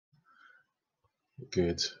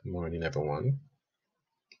Good morning, everyone.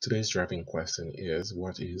 Today's driving question is,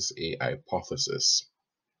 what is a hypothesis?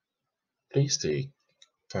 Please take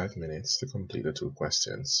 5 minutes to complete the two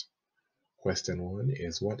questions. Question 1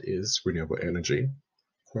 is, what is renewable energy?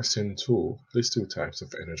 Question 2, list two types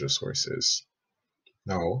of energy sources.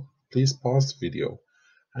 Now, please pause the video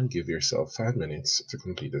and give yourself 5 minutes to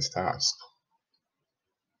complete this task.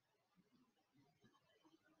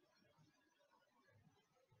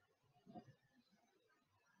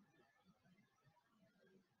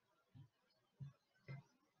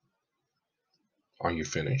 Are you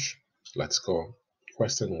finished? Let's go.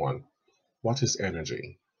 Question 1, what is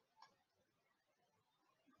energy?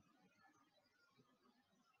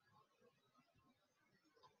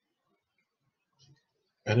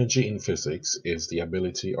 Energy in physics is the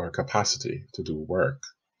ability or capacity to do work.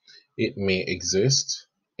 It may exist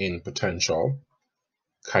in potential,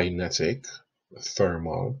 kinetic,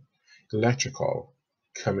 thermal, electrical,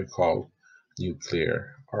 chemical,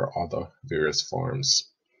 nuclear, or other various forms.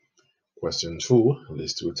 Question 2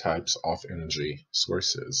 lists two types of energy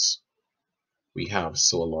sources. We have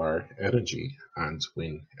solar energy and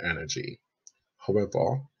wind energy.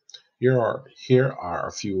 However, here are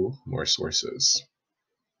a few more sources.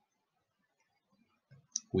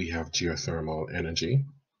 We have geothermal energy,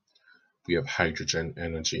 we have hydrogen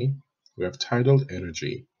energy, we have tidal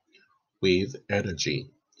energy, wave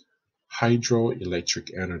energy,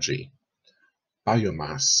 hydroelectric energy,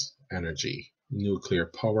 biomass energy, nuclear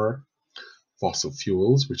power, fossil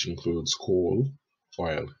fuels, which includes coal,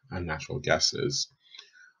 oil, and natural gases.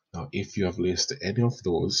 Now, if you have listed any of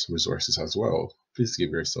those resources as well, please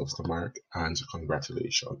give yourselves the mark and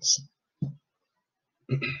congratulations.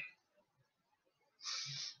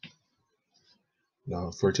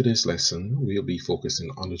 Now, for today's lesson, we'll be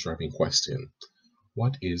focusing on the driving question.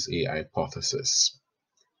 What is a hypothesis?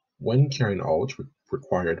 When carrying out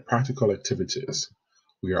required practical activities,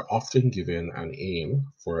 we are often given an aim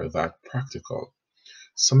for that practical.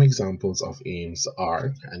 Some examples of aims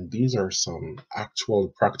are, and these are some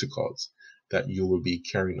actual practicals that you will be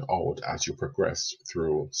carrying out as you progress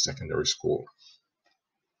through secondary school.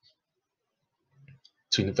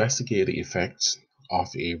 To investigate the effects of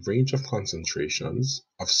a range of concentrations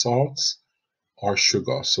of salts or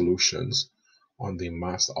sugar solutions on the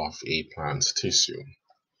mass of a plant tissue.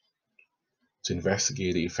 To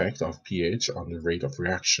investigate the effect of pH on the rate of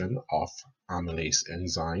reaction of amylase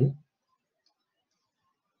enzyme.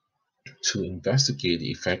 To investigate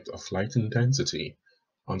the effect of light intensity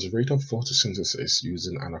on the rate of photosynthesis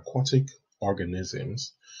using aquatic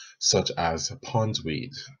organisms such as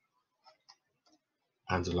pondweed.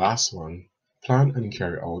 And the last one, plan and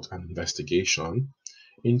carry out an investigation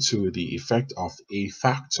into the effect of a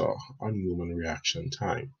factor on human reaction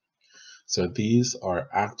time. So these are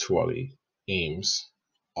actually aims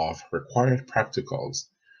of required practicals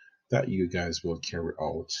that you guys will carry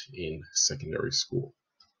out in secondary school.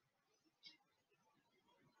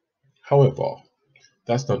 However,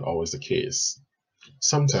 that's not always the case.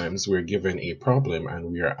 Sometimes we're given a problem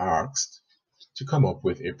and we are asked to come up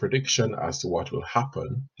with a prediction as to what will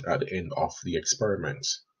happen at the end of the experiment.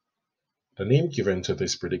 The name given to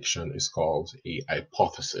this prediction is called a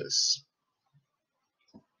hypothesis.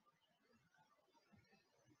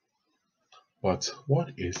 But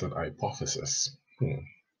what is an hypothesis? A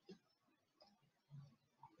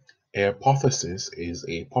hypothesis is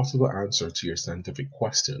a possible answer to your scientific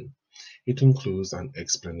question. It includes an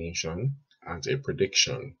explanation and a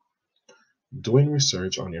prediction. Doing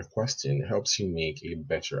research on your question helps you make a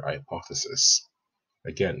better hypothesis.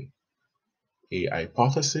 Again, a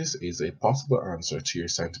hypothesis is a possible answer to your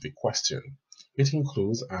scientific question. It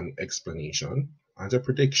includes an explanation and a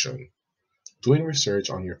prediction. Doing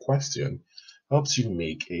research on your question helps you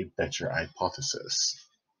make a better hypothesis.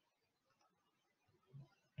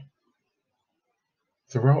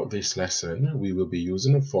 Throughout this lesson, we will be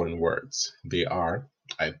using the following words. They are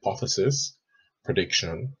hypothesis,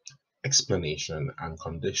 prediction, explanation, and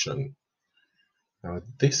condition. Now,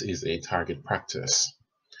 this is a target practice.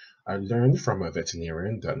 I learned from a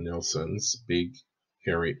veterinarian that Nelson's big,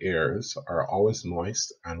 hairy ears are always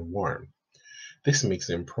moist and warm. This makes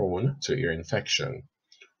them prone to ear infection.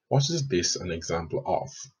 What is this an example of?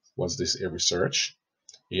 Was this a research,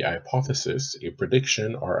 a hypothesis, a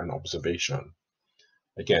prediction, or an observation?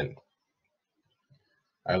 Again,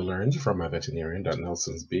 I learned from a veterinarian that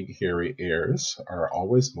Nelson's big hairy ears are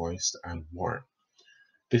always moist and warm.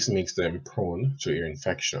 This makes them prone to ear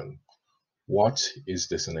infection. What is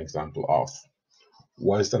this an example of?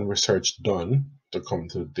 Was then research done to come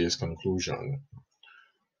to this conclusion?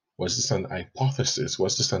 Was this an hypothesis?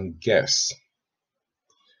 Was this a guess?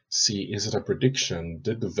 C. Is it a prediction?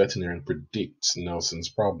 Did the veterinarian predict Nelson's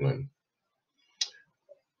problem?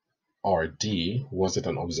 Or D. Was it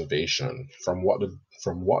an observation? From what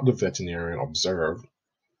the veterinarian observed,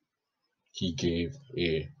 he gave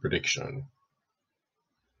a prediction.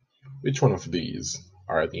 Which one of these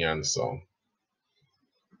are the answer?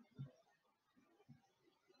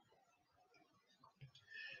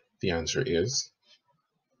 The answer is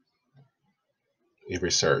a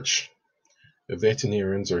research.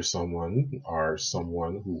 Veterinarians are someone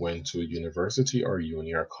who went to a university or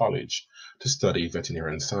uni or college to study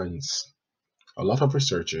veterinarian science. A lot of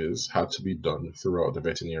researches had to be done throughout the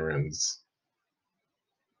veterinarians'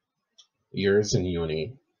 years in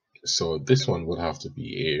uni, so this one would have to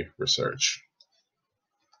be a research.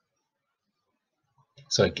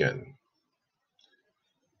 So again,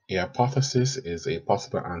 a hypothesis is a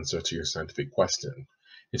possible answer to your scientific question.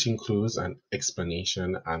 It includes an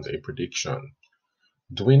explanation and a prediction.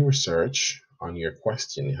 Doing research on your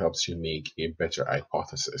question helps you make a better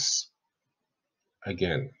hypothesis.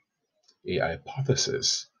 Again, a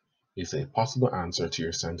hypothesis is a possible answer to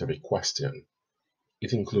your scientific question.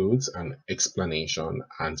 It includes an explanation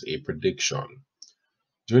and a prediction.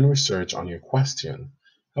 Doing research on your question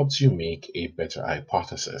helps you make a better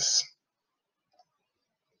hypothesis.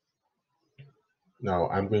 Now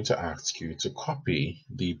I'm going to ask you to copy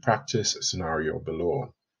the practice scenario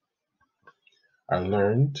below. I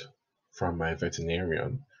learned from my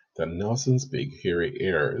veterinarian that Nelson's big hairy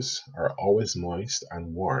ears are always moist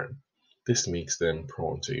and warm. This makes them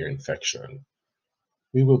prone to ear infection.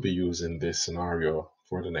 We will be using this scenario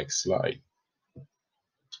for the next slide.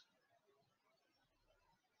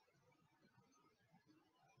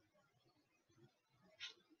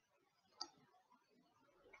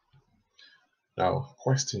 Now,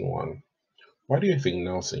 question 1. Why do you think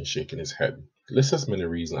Nelson is shaking his head? List as many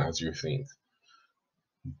reasons as you think,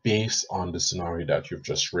 based on the scenario that you've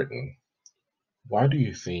just written. Why do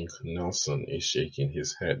you think Nelson is shaking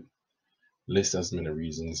his head? List as many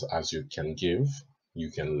reasons as you can give, you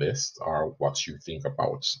can list, or what you think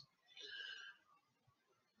about.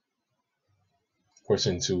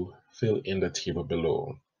 Question 2. Fill in the table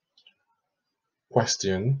below.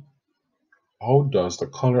 Question: how does the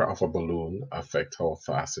color of a balloon affect how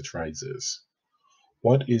fast it rises?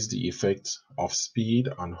 What is the effect of speed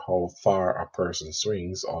on how far a person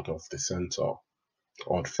swings out from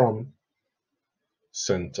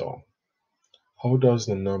center? How does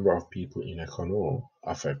the number of people in a canoe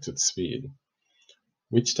affect its speed?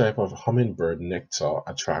 Which type of hummingbird nectar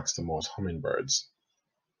attracts the most hummingbirds?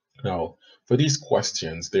 Now, for these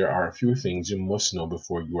questions, there are a few things you must know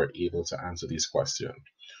before you are able to answer these questions.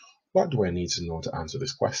 What do I need to know to answer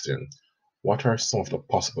this question? What are some of the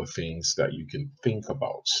possible things that you can think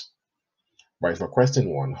about? Right, for question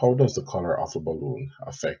 1, how does the color of a balloon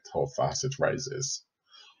affect how fast it rises?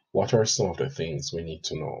 What are some of the things we need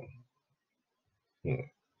to know?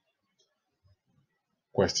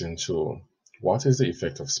 Question 2, what is the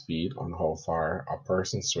effect of speed on how far a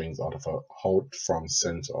person swings out from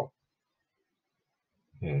center?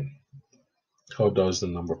 How does the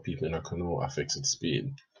number of people in a canoe affect its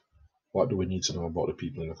speed? What do we need to know about the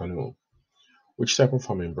people in the canoe? Which type of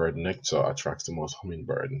hummingbird nectar attracts the most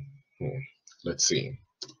hummingbird? Let's see.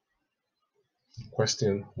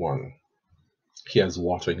 Question 1. He has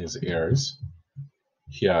water in his ears.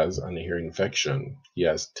 He has an ear infection. He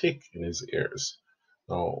has tick in his ears.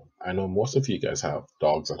 Now, I know most of you guys have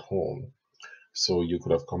dogs at home, so you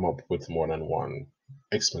could have come up with more than one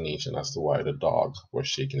explanation as to why the dog was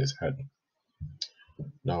shaking his head.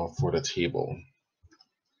 Now for the table.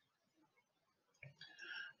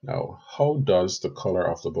 Now, how does the color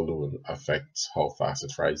of the balloon affect how fast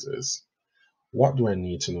it rises? What do I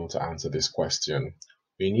need to know to answer this question?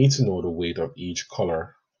 We need to know the weight of each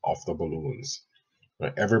color of the balloons.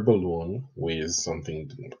 Now, every balloon weighs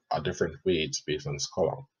a different weight based on its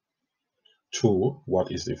color. 2,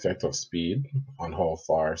 what is the effect of speed on how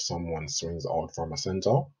far someone swings out from a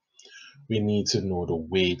center? We need to know the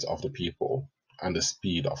weight of the people and the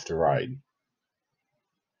speed of the ride.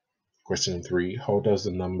 Question 3, how does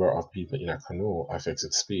the number of people in a canoe affect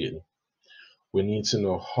its speed? We need to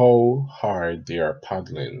know how hard they are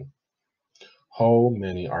paddling. How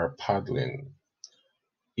many are paddling?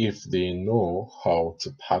 If they know how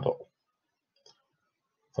to paddle.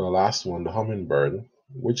 For the last one, the hummingbird.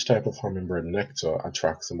 Which type of hummingbird nectar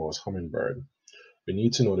attracts the most hummingbird? We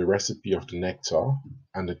need to know the recipe of the nectar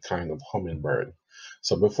and the kind of hummingbird.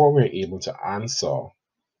 So before we're able to answer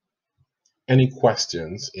any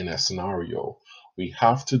questions in a scenario, we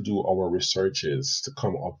have to do our researches to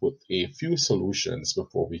come up with a few solutions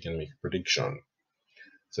before we can make a prediction.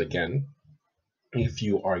 So again, if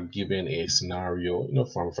you are given a scenario in the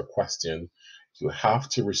form of a question, you have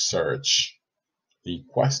to research the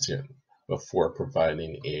question before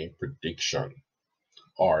providing a prediction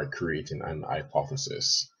or creating an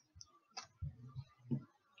hypothesis.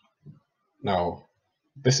 Now,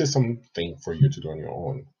 this is something for you to do on your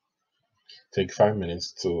own. Take 5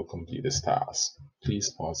 minutes to complete this task. Please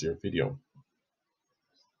pause your video.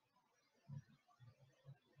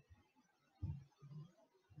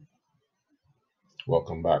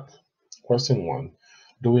 Welcome back. Question 1.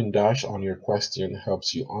 Doing dash on your question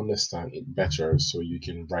helps you understand it better so you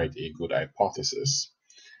can write a good hypothesis.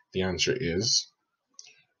 The answer is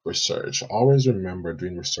research. Always remember,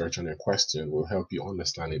 doing research on your question will help you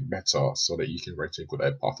understand it better so that you can write a good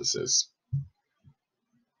hypothesis.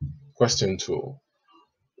 Question 2.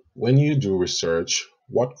 When you do research,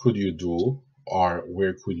 what could you do or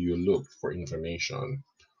where could you look for information?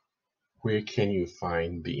 Where can you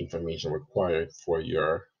find the information required for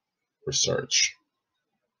your research?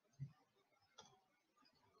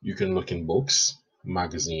 You can look in books,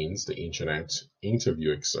 magazines, the internet,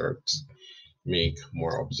 interview excerpts, make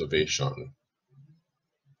more observation.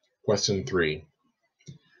 Question 3.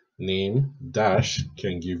 Name dash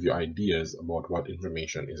can give you ideas about what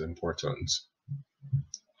information is important.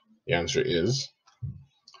 The answer is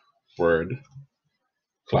word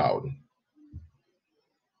cloud.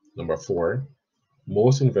 Number 4.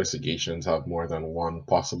 Most investigations have more than one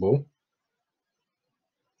possible.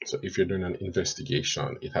 So if you're doing an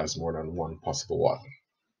investigation, it has more than one possible what?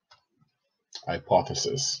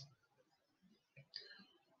 Hypothesis.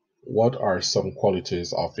 What are some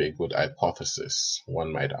qualities of a good hypothesis,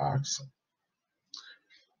 one might ask?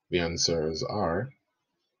 The answers are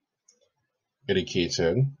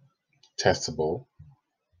educated, testable,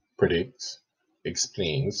 predicts,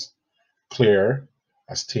 explains, clear,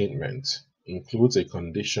 a statement, includes a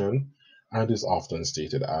condition, and is often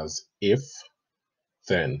stated as if,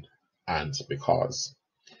 then, and because.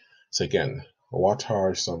 So again, what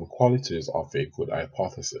are some qualities of a good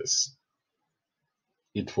hypothesis?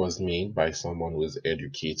 It was made by someone who is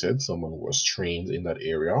educated, someone who was trained in that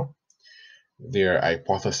area. Their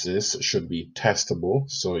hypothesis should be testable,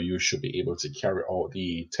 so you should be able to carry out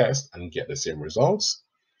the test and get the same results.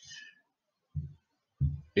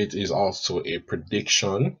 It is also a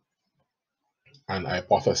prediction. An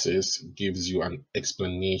hypothesis gives you an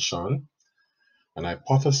explanation. An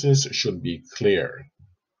hypothesis should be clear.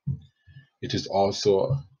 It is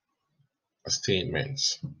also a statement.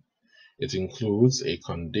 It includes a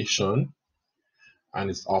condition and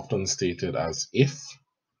is often stated as if,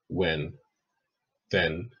 when,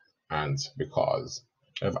 then, and because.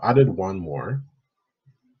 I've added one more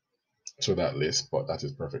to that list, but that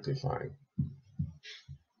is perfectly fine.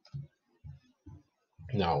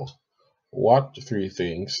 Now, what 3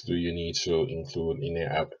 things do you need to include in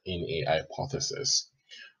a hypothesis?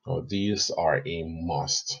 Now, these are a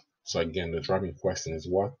must. So again, the driving question is,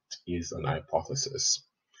 what is an hypothesis?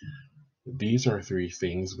 These are 3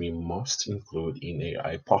 things we must include in a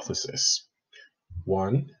hypothesis.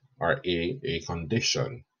 1 are a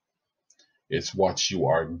condition. It's what you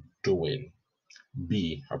are doing.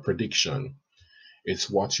 B, a prediction. It's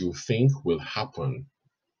what you think will happen.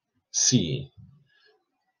 C,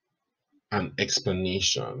 an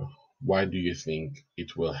explanation. Why do you think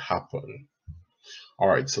it will happen?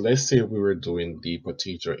 Alright, so let's say we were doing the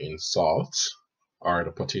potato in salt or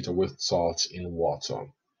the potato with salt in water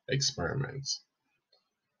experiment.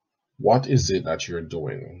 What is it that you're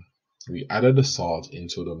doing? We added the salt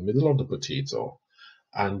into the middle of the potato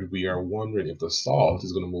and we are wondering if the salt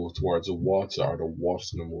is going to move towards the water or the water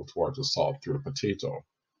is going to move towards the salt through the potato.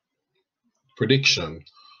 Prediction.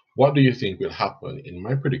 What do you think will happen? In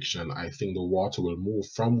my prediction, I think the water will move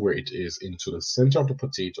from where it is into the center of the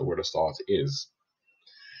potato where the salt is.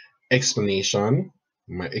 Explanation.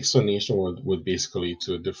 My explanation would basically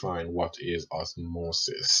to define what is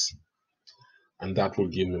osmosis. And that will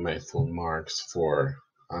give me my full marks for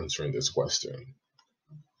answering this question.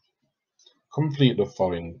 Complete the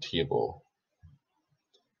following table.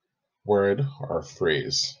 Word or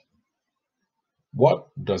phrase. What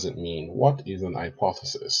does it mean? What is an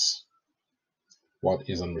hypothesis? What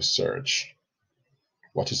is an research?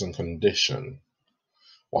 What is a condition?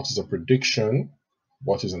 What is a prediction?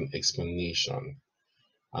 What is an explanation?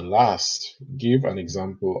 And last, give an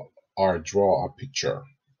example or draw a picture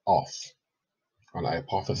of an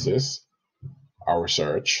hypothesis, a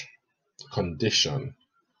research, condition,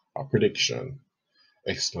 a prediction,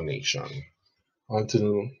 explanation.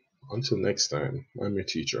 Until next time, I'm your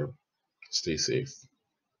teacher. Stay safe.